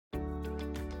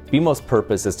BMO's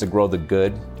purpose is to grow the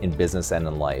good in business and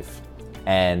in life.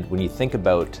 And when you think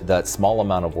about that small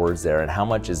amount of words there and how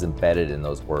much is embedded in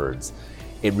those words,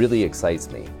 it really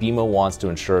excites me. BMO wants to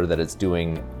ensure that it's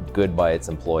doing good by its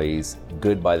employees,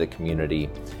 good by the community,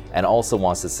 and also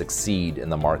wants to succeed in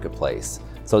the marketplace.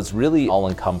 So it's really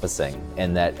all-encompassing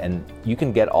in that, and you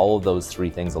can get all of those three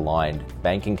things aligned.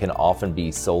 Banking can often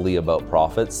be solely about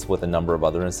profits with a number of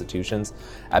other institutions.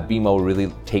 At BMO, we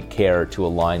really take care to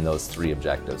align those three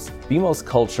objectives. BMO's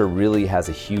culture really has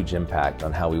a huge impact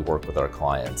on how we work with our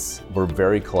clients. We're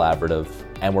very collaborative,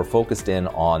 and we're focused in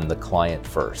on the client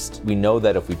first. We know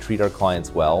that if we treat our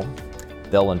clients well,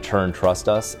 they'll in turn trust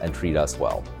us and treat us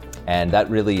well. And that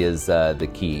really is the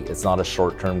key. It's not a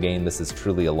short-term game, this is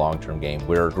truly a long-term game.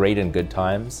 We're great in good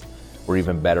times, we're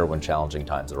even better when challenging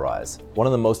times arise. One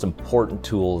of the most important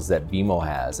tools that BMO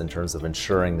has in terms of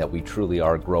ensuring that we truly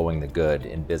are growing the good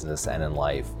in business and in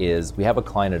life is we have a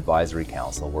client advisory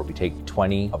council where we take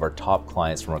 20 of our top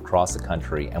clients from across the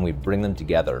country and we bring them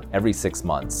together every 6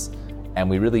 months. And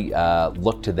we really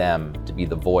look to them to be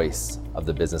the voice of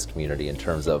the business community in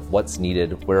terms of what's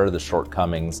needed, where are the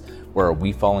shortcomings, where are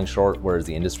we falling short, where is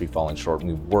the industry falling short, and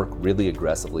we work really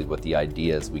aggressively with the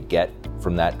ideas we get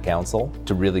from that council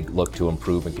to really look to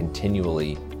improve and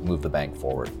continually move the bank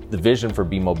forward. The vision for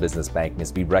BMO Business Banking is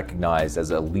to be recognized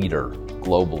as a leader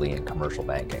globally in commercial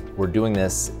banking. We're doing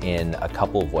this in a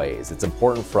couple of ways. It's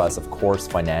important for us, of course,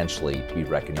 financially to be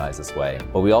recognized this way,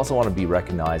 but we also want to be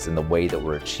recognized in the way that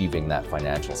we're achieving that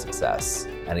financial success.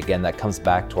 And again, that comes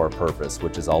back to our purpose,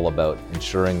 which is all about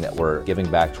ensuring that we're giving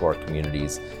back to our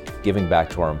communities, giving back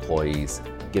to our employees,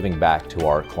 giving back to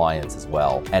our clients as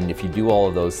well. And if you do all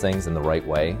of those things in the right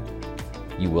way,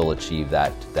 you will achieve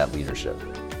that leadership.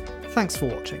 Thanks for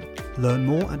watching. Learn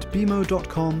more at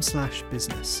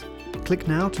bmo.com/business. Click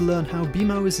now to learn how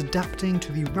BMO is adapting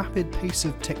to the rapid pace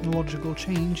of technological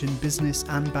change in business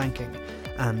and banking.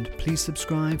 And please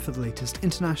subscribe for the latest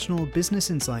international business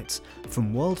insights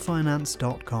from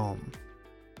worldfinance.com.